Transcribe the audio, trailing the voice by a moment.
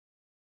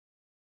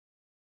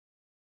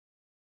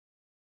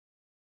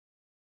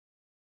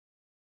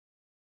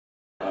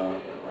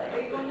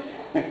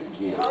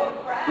again.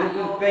 This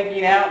is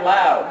thinking out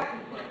loud.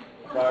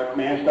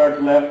 Man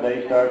starts left,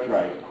 they starts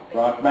right.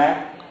 Rock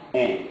back,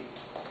 and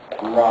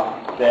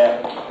rock,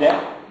 step,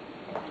 step.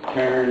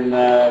 Turn,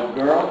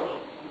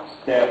 girl.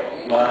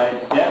 Step,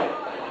 slide, step.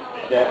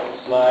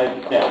 Step,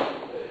 slide, step.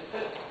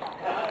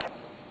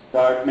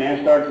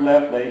 Man starts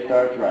left, they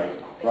starts right.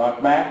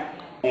 Rock back,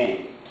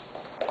 and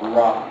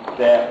rock,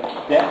 step,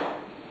 step.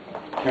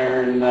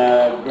 Turn,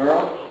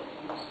 girl.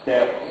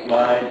 Step,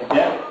 slide,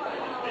 step.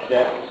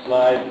 Step,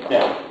 slide,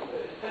 step.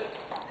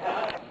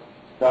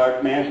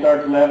 Man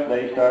starts left,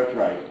 they starts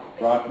right.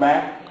 Rock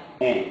back,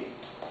 and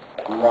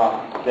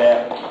rock,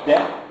 step,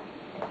 step.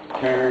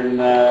 Turn,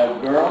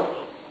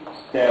 girl.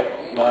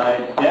 Step,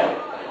 slide, step.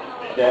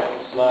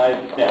 Step,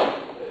 slide, step.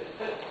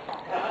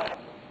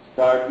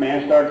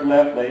 Man starts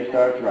left, they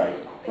starts right.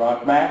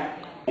 Rock back,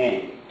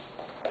 and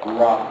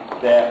rock,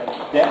 step,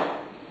 step.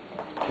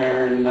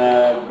 Turn,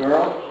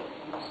 girl.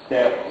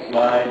 Step,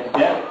 slide,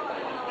 step.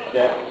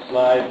 Step,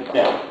 slide,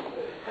 step.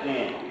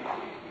 And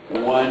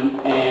 1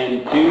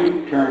 and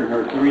 2, turn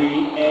her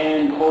 3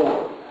 and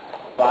 4,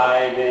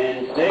 5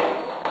 and 6,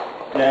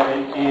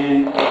 7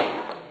 and 8.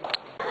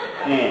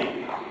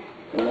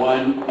 And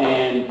 1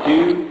 and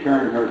 2,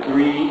 turn her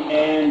 3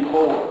 and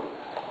 4,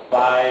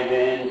 5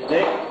 and 6,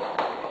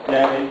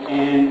 7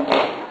 and 8.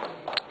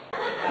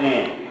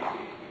 And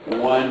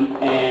 1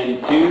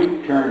 and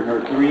 2, turn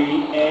her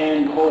 3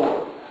 and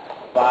 4,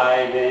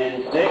 5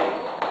 and 6,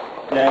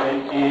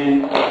 7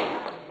 and 8.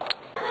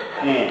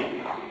 And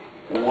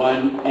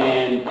 1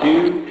 and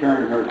 2,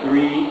 turn her 3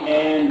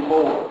 and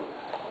 4,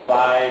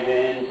 5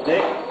 and 6,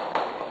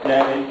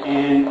 7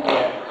 and 8.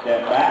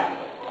 Step back,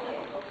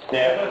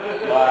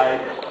 step,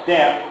 slide,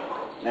 step.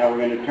 Now we're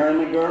going to turn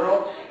the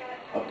girl,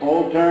 a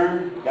full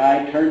turn,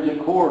 guy turns a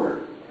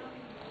quarter.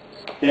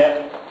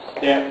 Step,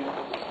 step,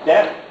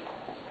 step.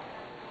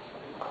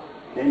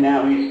 And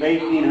now he's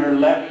facing her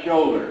left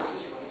shoulder.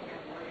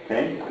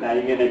 Okay, now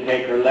you're going to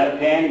take her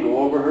left hand, go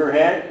over her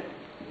head,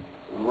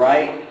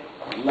 right,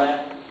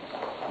 left,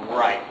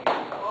 right.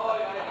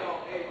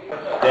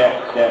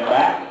 Step, step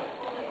back,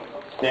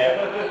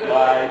 step,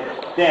 slide,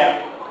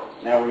 step.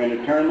 Now we're going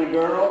to turn the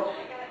girl,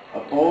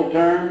 a full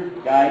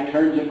turn, guy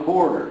turns a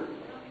quarter.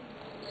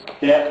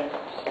 Step,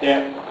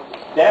 step,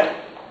 step.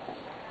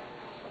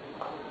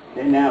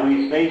 And now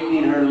he's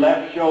facing her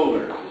left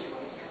shoulder.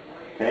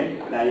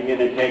 Okay, now you're going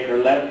to take her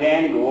left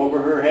hand, go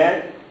over her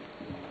head,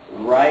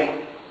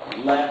 right,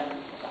 left,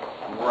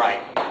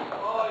 right.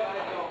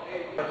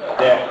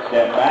 Step,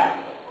 step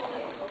back,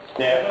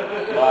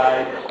 step,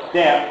 slide,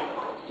 step.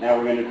 Now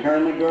we're going to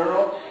turn the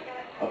girl,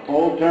 a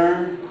full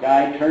turn,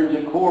 guy turns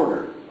a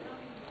quarter.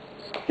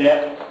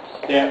 Step,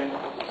 step,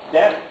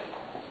 step.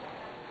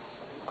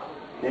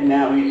 And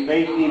now he's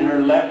facing her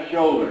left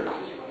shoulder.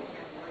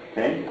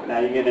 Okay, now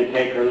you're going to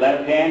take her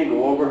left hand,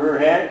 go over her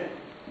head,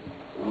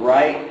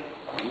 right,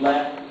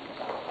 left,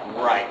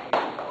 right.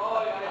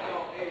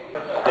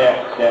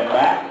 Step, step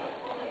back,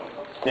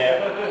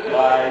 step,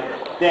 slide,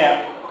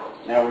 step.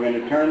 Now we're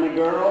going to turn the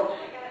girl,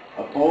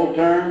 a full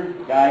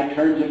turn, guy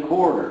turns a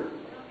quarter.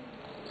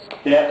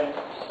 Step,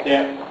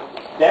 step,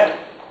 step.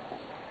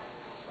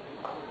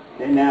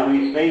 And now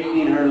he's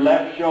facing her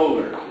left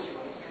shoulder.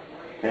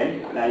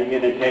 Okay, now you're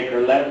going to take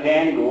her left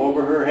hand, go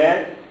over her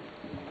head,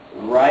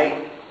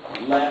 right,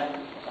 left,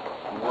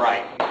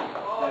 right.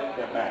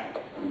 Step back.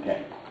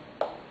 Okay.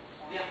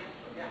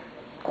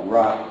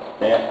 Rock,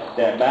 step,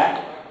 step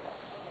back,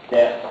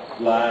 step,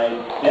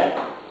 slide, step.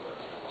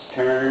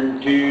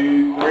 Turn,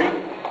 2, 3.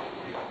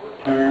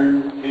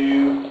 Turn,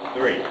 2,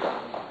 3.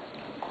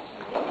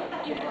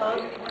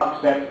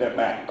 Step, step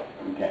back.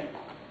 Okay.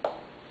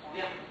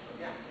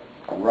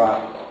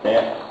 Rock,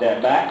 step,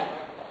 step back,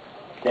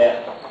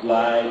 step,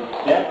 slide,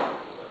 step.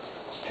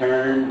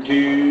 Turn,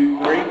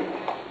 2, 3.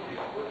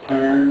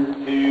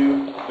 Turn,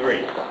 2,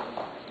 3.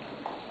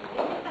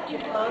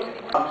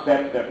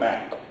 Step, step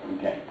back.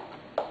 Okay.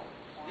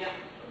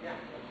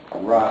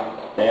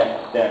 Rock,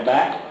 step, step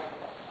back,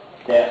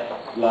 step,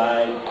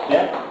 slide,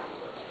 step.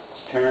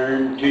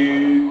 Turn,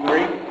 2,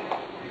 3.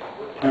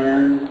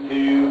 Turn,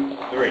 2,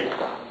 3.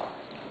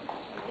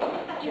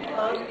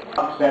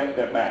 Step,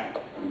 step back.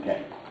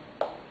 Okay.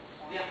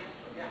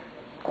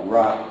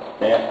 Rock,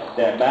 step,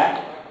 step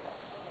back,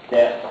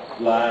 step,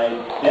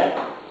 slide, step.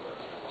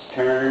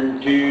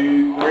 Turn,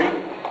 2, 3.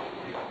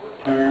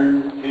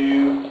 Turn,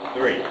 2,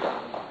 3.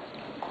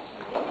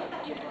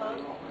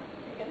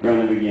 From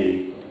the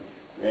beginning.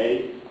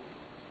 Ready?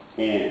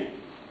 And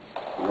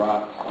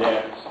rock,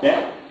 step,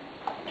 step.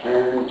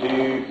 Turn,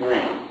 2,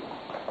 3.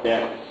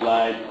 Step,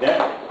 slide,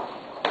 step.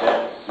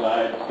 Step,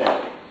 slide,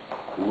 step.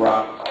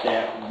 Rock,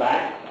 step,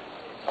 back.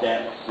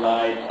 Step,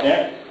 slide,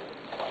 step.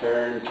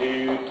 Turn,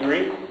 2,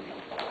 3.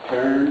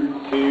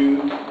 Turn,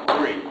 2,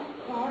 3.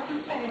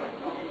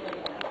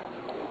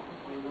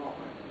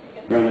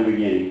 From the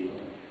beginning.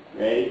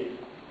 Ready?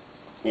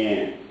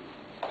 And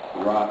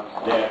rock,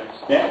 step,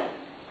 step.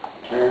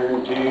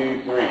 Turn,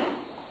 2, 3.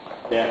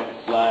 Step,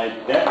 slide,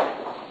 step.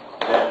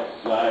 Step,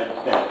 slide,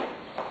 step.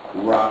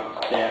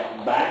 Rock,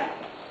 step, back.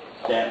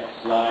 Step,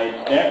 slide,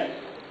 step.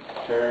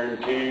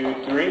 turn,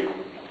 2, 3,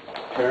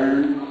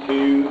 turn,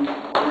 2,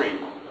 3.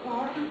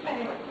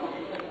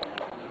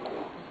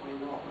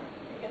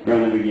 From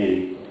the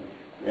beginning.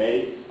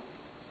 Ready?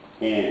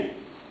 And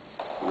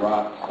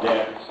rock,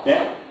 step,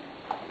 step,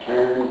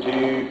 turn,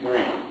 2,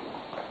 3.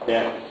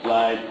 Step,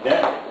 slide,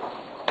 step,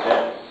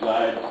 step,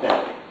 slide,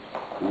 step.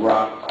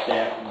 Rock,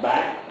 step,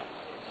 back,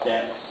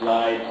 step,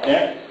 slide,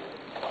 step,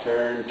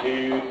 turn,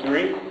 2,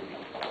 3,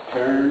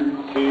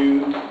 turn,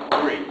 2,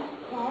 3.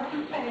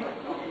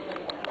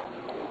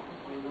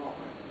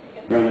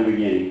 From the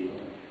beginning.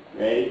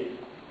 Ready?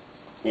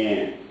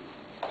 And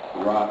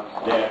rock,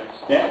 step,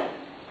 step,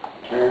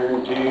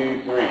 turn,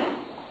 2, 3.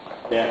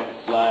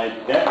 Step, slide,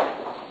 step,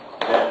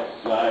 step,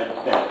 slide,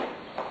 step.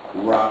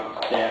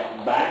 Rock,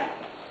 step, back,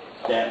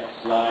 step,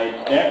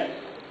 slide, step,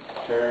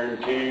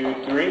 turn,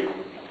 2, 3,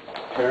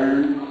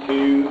 turn,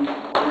 2,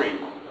 3.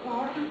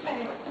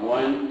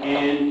 1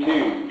 and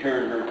 2,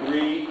 turn her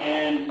 3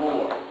 and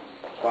 4,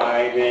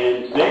 5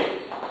 and 6,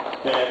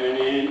 7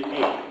 and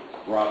 8.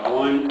 Rock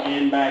 1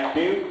 and back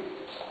 2,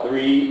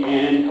 3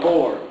 and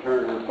 4,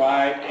 turn her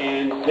 5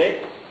 and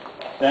 6,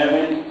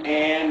 7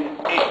 and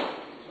 8.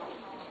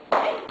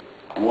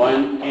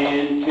 1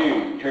 and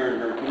 2, turn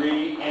her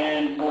 3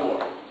 and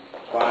 4,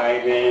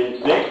 5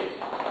 and 6,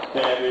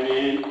 7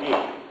 and 8.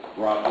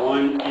 Rock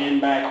 1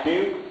 and back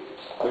 2,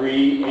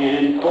 3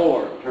 and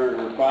 4, turn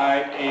her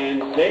 5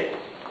 and 6,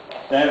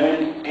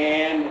 7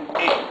 and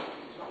 8.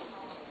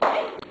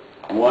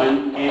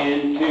 1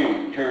 and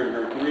 2, turn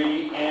her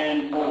 3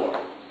 and 4,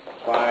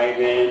 5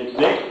 and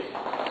 6,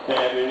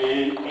 7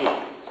 and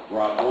 8.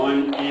 Rock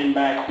 1 and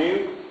back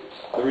 2,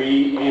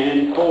 3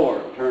 and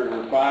 4, turn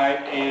her 5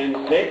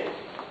 and 6,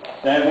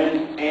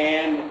 7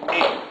 and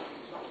 8.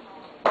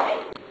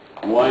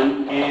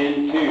 1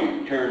 and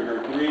 2, turn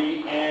her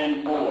 3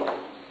 and 4,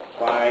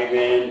 5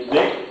 and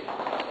 6,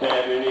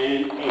 7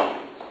 and 8.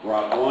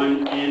 Rock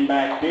 1 and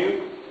back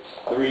 2,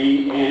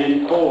 3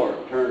 and 4,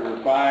 turn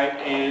her 5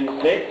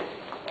 and 6,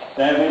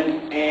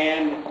 7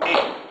 and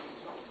 8.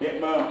 Hip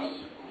bumps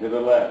to the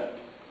left,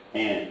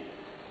 and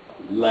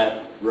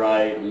left,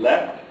 right,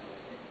 left,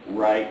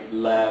 right,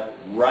 left,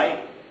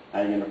 right.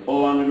 I'm going to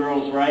pull on the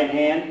girl's right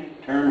hand,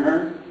 turn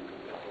her,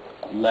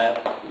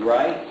 left,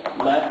 right,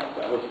 left.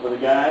 That was for the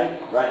guys.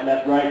 Right,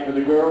 left, right for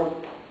the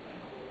girl.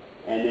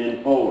 And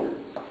then forward.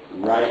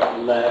 Right,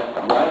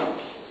 left, right.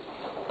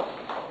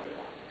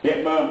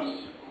 Hip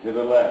bumps to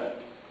the left,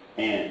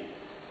 and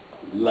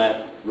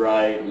left,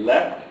 right,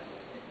 left,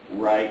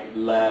 right,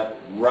 left,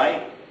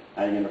 right.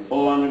 I'm going to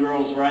pull on the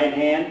girl's right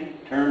hand,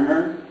 turn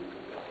her,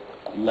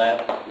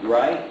 left,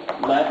 right,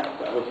 left.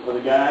 That was for the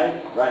guys.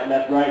 Right,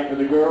 left, right for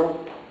the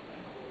girl.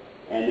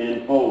 And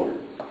then forward.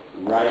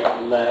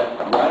 Right,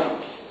 left,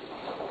 right.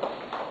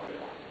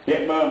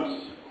 Hip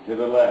bumps to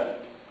the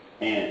left,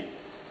 and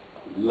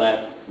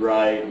left,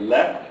 right,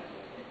 left,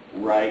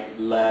 right,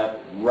 left,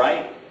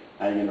 right.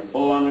 I'm going to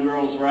pull on the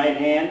girl's right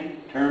hand,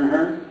 turn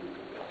her,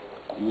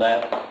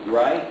 left,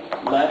 right,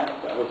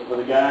 left. That was for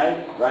the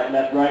guys. Right,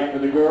 left, right for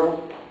the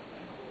girl.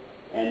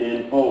 And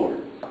then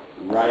forward.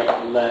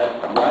 Right,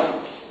 left,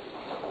 right.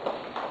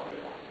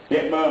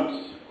 Hip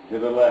bumps to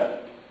the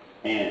left,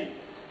 and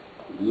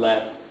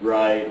left,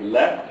 right,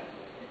 left,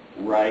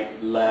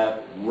 right,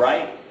 left,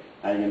 right.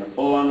 I'm going to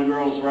pull on the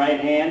girl's right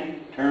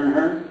hand, turn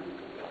her,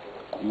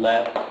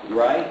 left,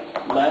 right,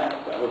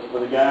 left. That was for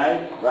the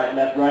guys. Right,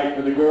 left, right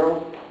for the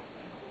girl.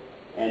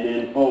 And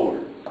then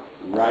forward.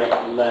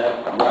 Right,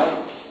 left,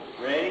 right.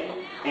 Ready?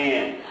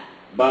 And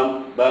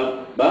bump,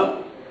 bump,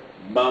 bump,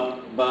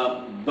 bump,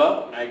 bump,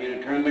 bump. I'm going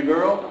to turn the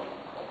girl.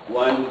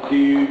 1,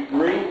 2,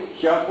 3.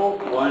 Shuffle.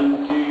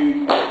 1,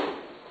 2,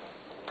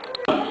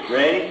 3.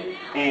 Ready?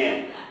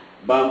 And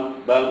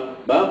bump,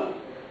 bump, bump,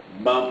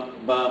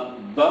 bump,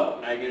 bump,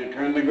 bump. I'm going to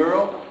turn the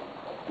girl.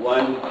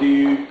 1,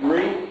 2,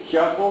 3.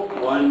 Shuffle.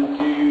 1,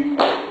 2,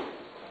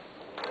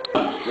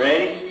 3.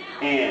 Ready?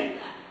 And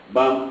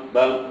bump,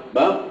 bump,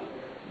 bump,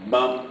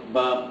 bump,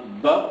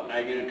 bump, bump.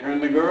 I'm going to turn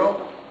the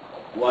girl.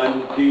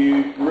 1,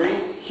 2,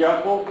 3.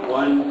 Shuffle.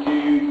 1,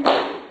 2,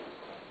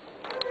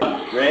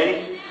 3.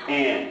 Ready?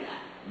 And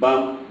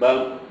bump,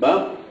 bump,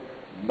 bump,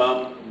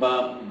 bump,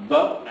 bump,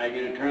 bump. I'm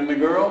going to turn the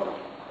girl.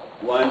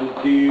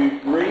 1, 2,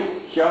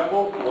 3.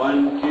 Shuffle.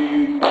 1,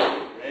 2, 3.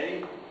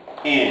 Ready?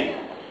 And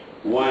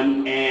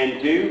 1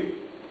 and 2,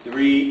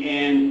 3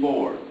 and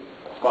 4,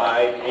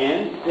 5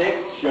 and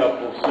 6.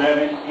 Shuffle.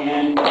 7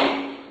 and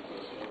 8.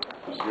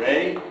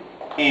 Ready?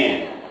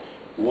 And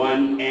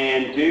 1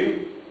 and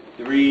 2,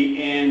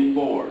 3 and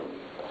 4,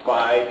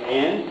 5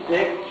 and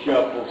 6.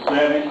 Shuffle.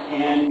 7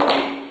 and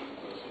 8.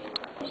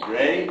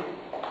 Ready?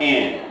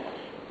 And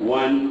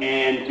 1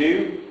 and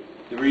 2,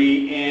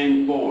 3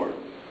 and 4,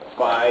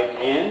 5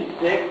 and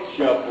 6.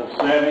 Shuffle.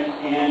 7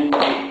 and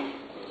 8.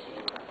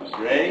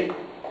 Ready?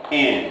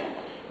 And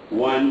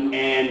 1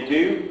 and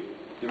 2,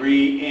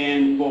 3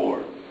 and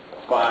 4,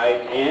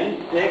 5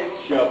 and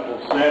 6. Shuffle.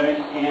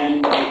 7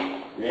 and 8.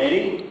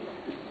 Ready?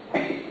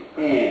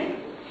 And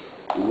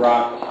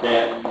rock,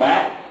 step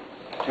back,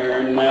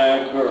 turn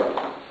the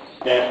girl.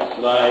 Step,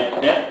 slide,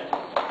 step,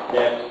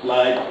 step,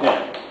 slide,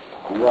 step.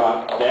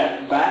 rock,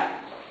 step,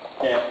 back,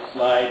 step,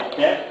 slide,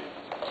 step,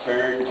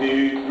 turn,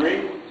 2,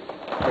 3,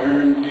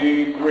 turn,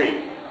 2, 3,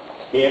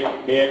 hip,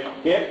 hip,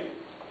 hip,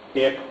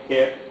 hip,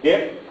 hip,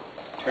 hip,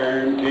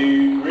 turn,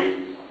 2,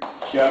 3,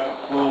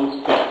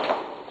 shuffle, step.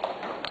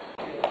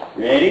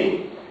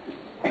 Ready?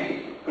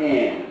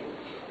 And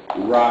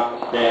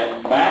rock,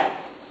 step,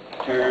 back,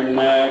 turn,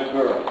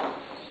 girl,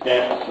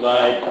 step,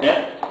 slide,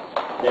 step,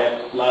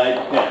 step,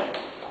 slide, step,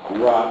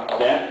 rock,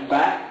 step,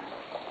 back,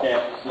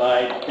 step,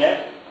 slide,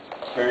 step,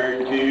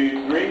 turn,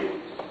 2, 3,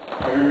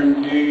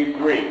 turn, 2,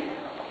 3,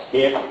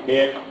 hip,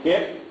 hip,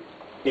 hip,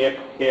 hip,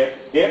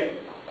 hip,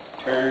 hip,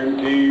 turn,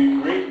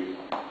 2, 3,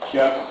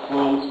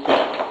 shuffle,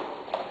 step.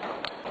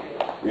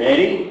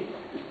 Ready?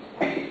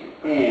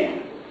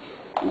 And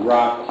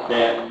rock,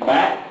 step,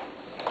 back,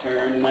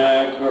 turn,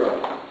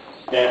 girl,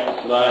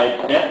 step, slide,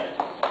 step,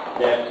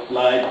 step,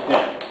 slide,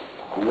 step,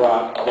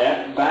 rock,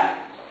 step,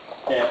 back,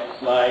 step,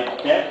 slide,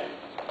 step,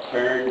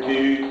 turn,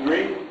 2,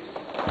 3,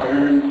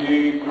 turn,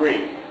 2, 3,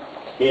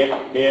 hip,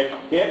 hip,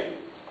 hip,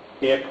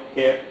 hip,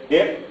 hip,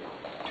 hip,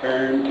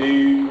 turn,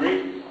 2,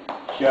 3,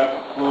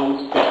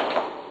 shuffle, step.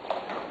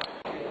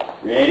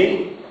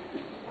 Ready?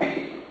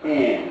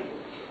 And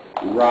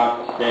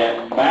rock,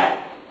 step,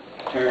 back,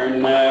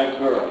 turn,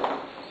 girl,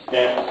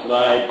 step,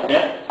 slide,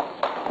 step,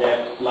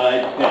 step,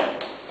 slide,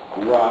 step,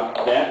 rock,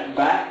 step,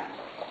 back,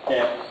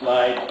 step,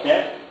 slide,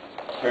 step,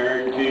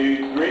 turn,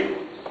 2, 3,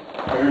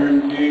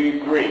 turn,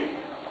 2, 3,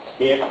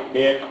 hip,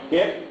 hip,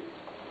 hip,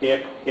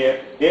 hip,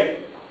 hip,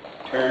 hip,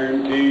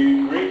 turn,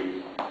 2,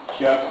 3,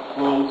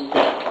 shuffle,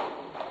 step.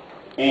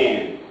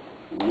 And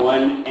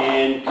 1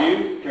 and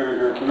 2, turn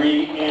her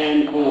 3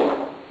 and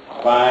 4,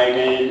 5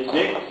 and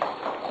 6,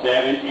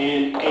 7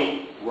 and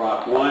 8,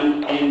 rock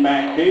 1 and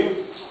back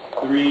 2,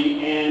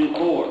 3 and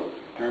 4,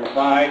 turn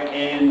 5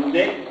 and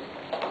 6,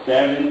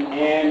 7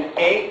 and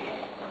 8,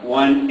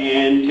 1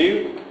 and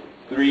 2,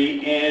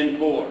 3 and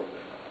 4,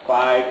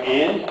 5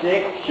 and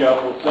 6,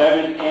 shuffle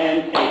 7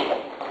 and 8,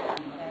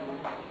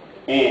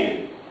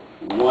 and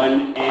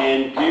 1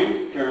 and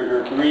 2, turn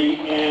her 3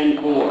 and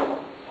 4,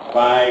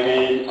 5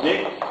 and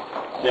 6,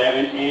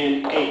 7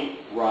 and 8,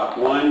 rock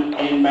 1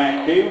 and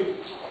back 2,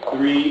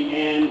 3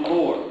 and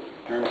 4,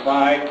 turn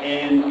 5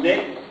 and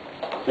 6,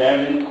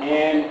 7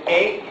 and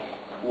 8,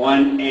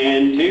 1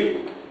 and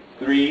 2,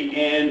 3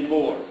 and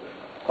 4,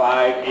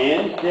 5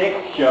 and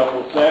 6,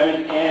 shuffle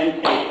 7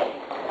 and 8,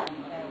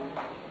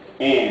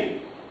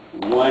 and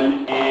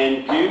 1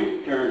 and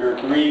 2, turn her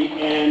 3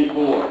 and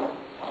 4,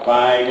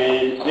 5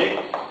 and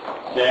 6,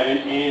 7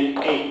 and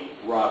 8,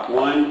 rock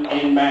 1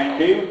 and back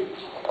 2,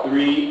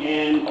 3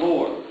 and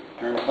 4,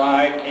 turn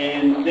 5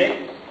 and 6,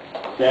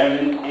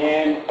 7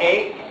 and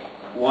 8,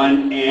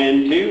 1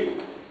 and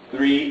 2,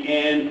 3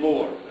 and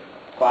 4,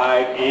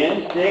 5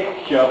 and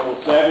 6,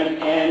 shuffle 7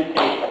 and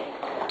 8,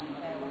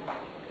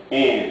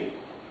 and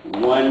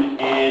 1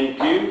 and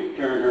 2,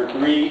 turn her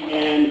 3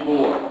 and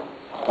 4,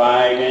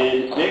 5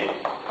 and 6,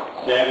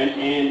 7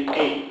 and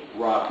 8,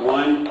 rock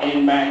 1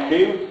 and back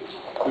 2,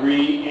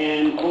 3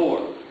 and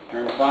 4,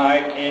 turn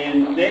 5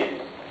 and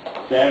 6,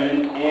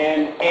 7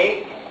 and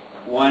 8,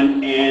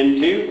 1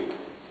 and 2,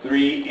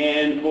 3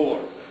 and 4,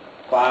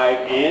 5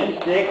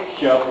 and 6,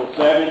 shuffle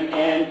 7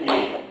 and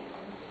 8,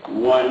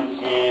 1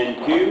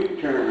 and 2,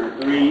 turn her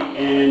 3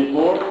 and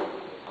 4,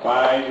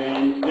 5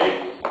 and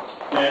 6,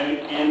 7,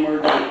 and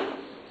we're done.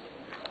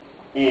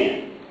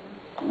 And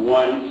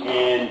 1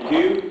 and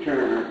 2,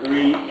 turn her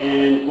 3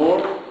 and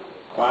 4,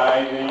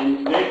 5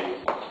 and 6,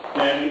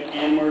 7,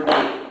 and we're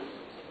done.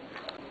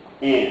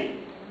 And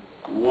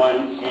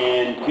 1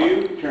 and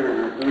 2, turn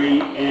her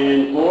 3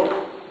 and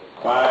 4,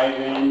 5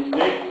 and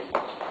 6,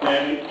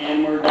 7,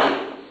 and we're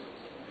done.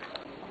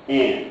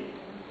 And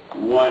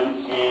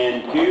 1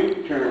 and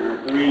 2, turn her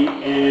 3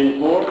 and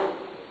 4,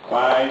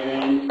 5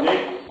 and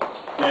 6,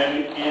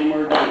 7, and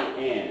we're done.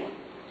 And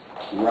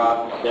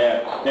rock,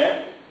 step,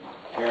 step,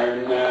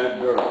 turn the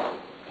girl,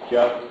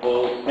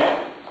 shuffle,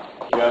 step,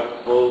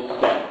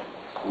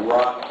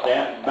 rock,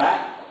 step,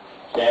 back,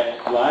 step,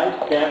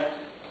 slide, step,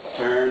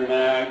 turn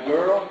the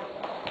girl,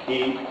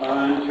 keep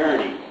on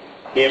turning,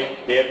 hip,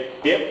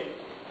 hip, hip,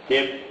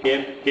 hip,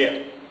 hip,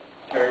 hip,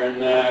 turn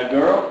the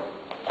girl,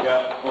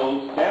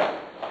 shuffle, step,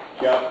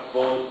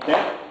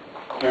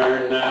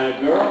 turn the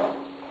girl,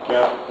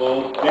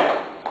 shuffle, step,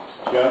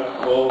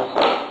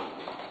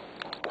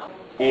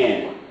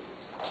 and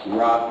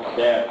rock,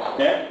 step,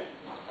 step,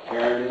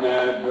 turn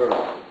the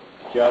girl,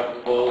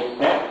 shuffle,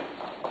 step,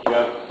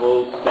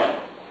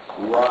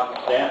 rock,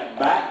 step,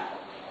 back,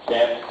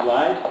 step,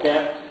 slide,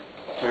 step,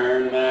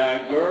 turn the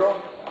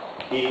girl,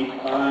 keep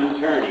on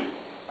turning,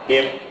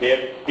 hip,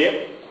 hip,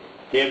 hip,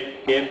 hip,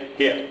 hip,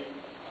 hip,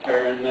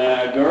 turn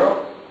the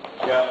girl,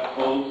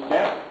 shuffle,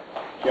 step,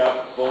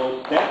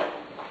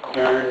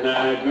 turn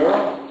the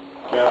girl,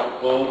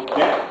 shuffle,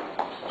 step,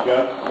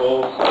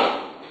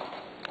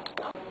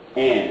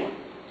 and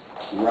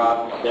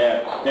rock,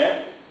 step,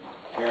 step,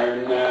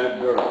 turn the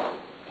girl,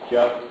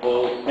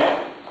 shuffle, step,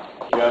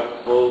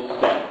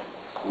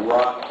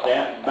 rock,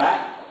 step, back,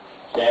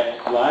 step,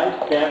 slide,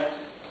 step,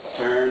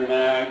 turn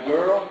the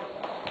girl,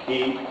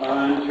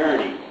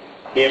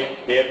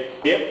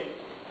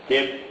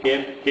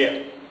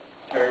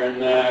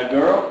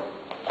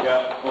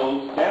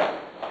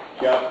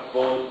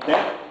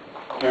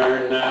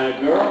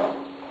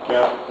 girl,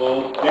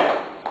 shuffle, step,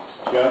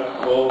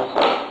 shuffle,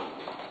 step.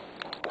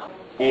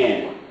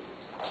 And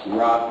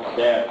rock,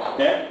 step,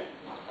 step,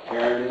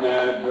 turn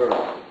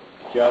girl,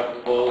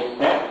 shuffle,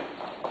 step,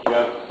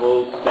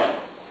 shuffle,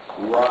 step.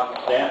 Rock,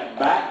 step,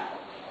 back,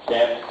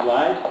 step,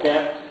 slide,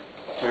 step,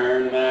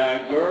 turn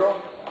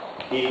girl,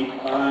 keep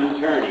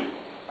on turning.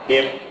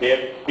 Hip,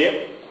 hip,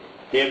 hip,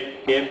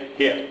 hip, hip,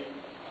 hip.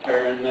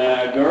 Turn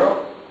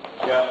girl,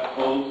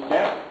 shuffle,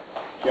 step,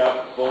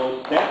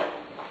 shuffle, step.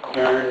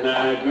 Turn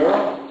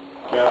girl,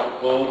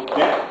 shuffle,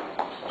 step,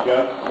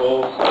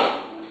 shuffle,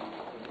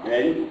 step.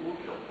 Ready?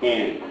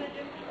 And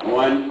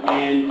 1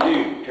 and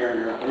 2, turn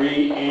her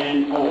 3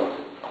 and 4,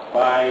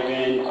 5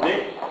 and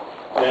 6,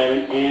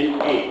 7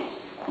 and 8.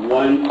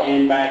 1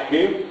 and back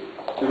 2,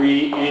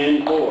 3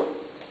 and 4,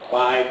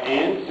 5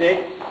 and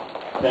 6,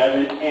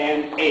 7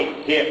 and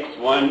 8. Hips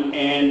 1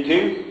 and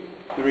 2,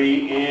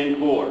 3 and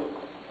 4,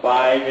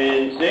 5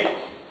 and 6,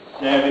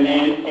 7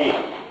 and 8.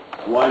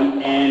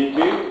 1 and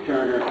 2,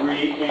 turn her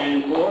 3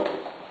 and 4,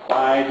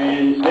 5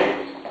 and 6,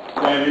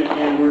 7,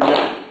 and we're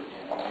done.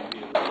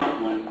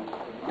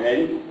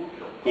 Ready?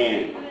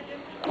 And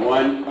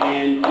 1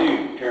 and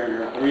 2, turn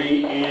her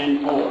 3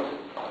 and 4,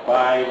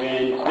 5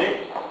 and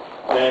 6,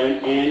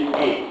 7 and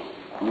 8.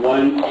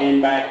 1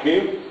 and back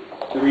 2,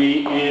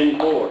 3 and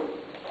 4,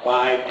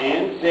 5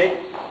 and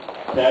 6,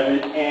 7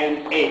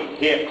 and 8.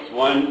 Hips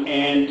 1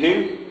 and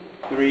 2,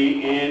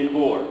 3 and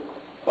 4,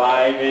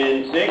 5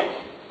 and 6,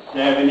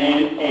 7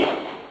 and 8.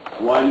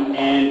 1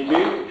 and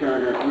 2,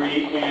 turn her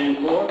 3 and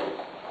 4,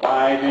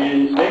 5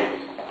 and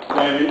 6,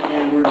 7,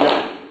 and we're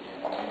done.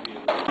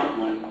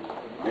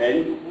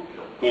 Ready?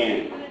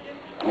 And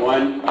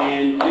 1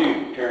 and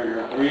 2, turn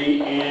her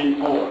 3 and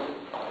 4,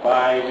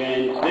 5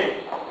 and 6,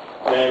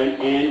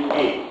 7 and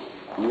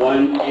 8.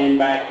 1 and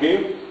back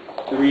 2,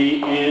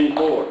 3 and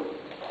 4,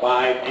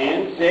 5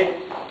 and 6,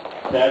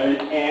 7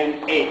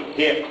 and 8.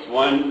 Hips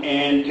 1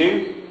 and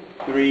 2,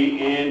 3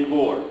 and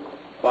 4,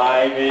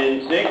 5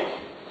 and 6,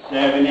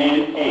 7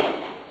 and 8.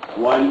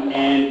 1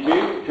 and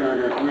 2, turn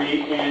her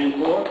 3 and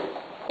 4,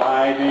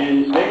 5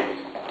 and 6,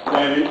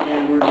 7,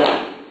 and we're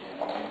done.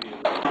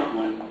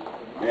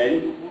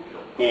 Ready?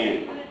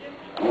 And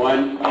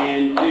 1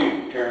 and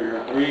 2, turn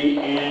her 3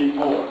 and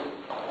 4,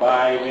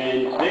 5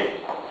 and 6,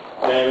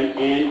 7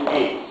 and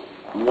 8.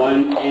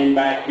 1 and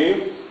back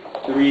 2,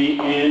 3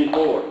 and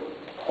 4,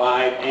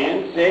 5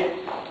 and 6,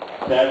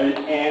 7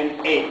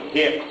 and 8.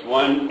 Hips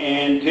 1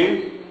 and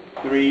 2,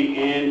 3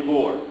 and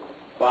 4,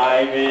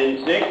 5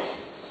 and 6,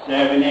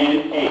 7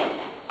 and 8.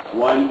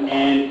 1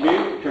 and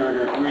 2, turn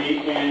her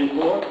 3 and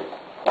 4,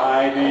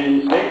 5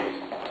 and 6,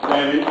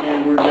 7,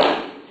 and we're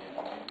done.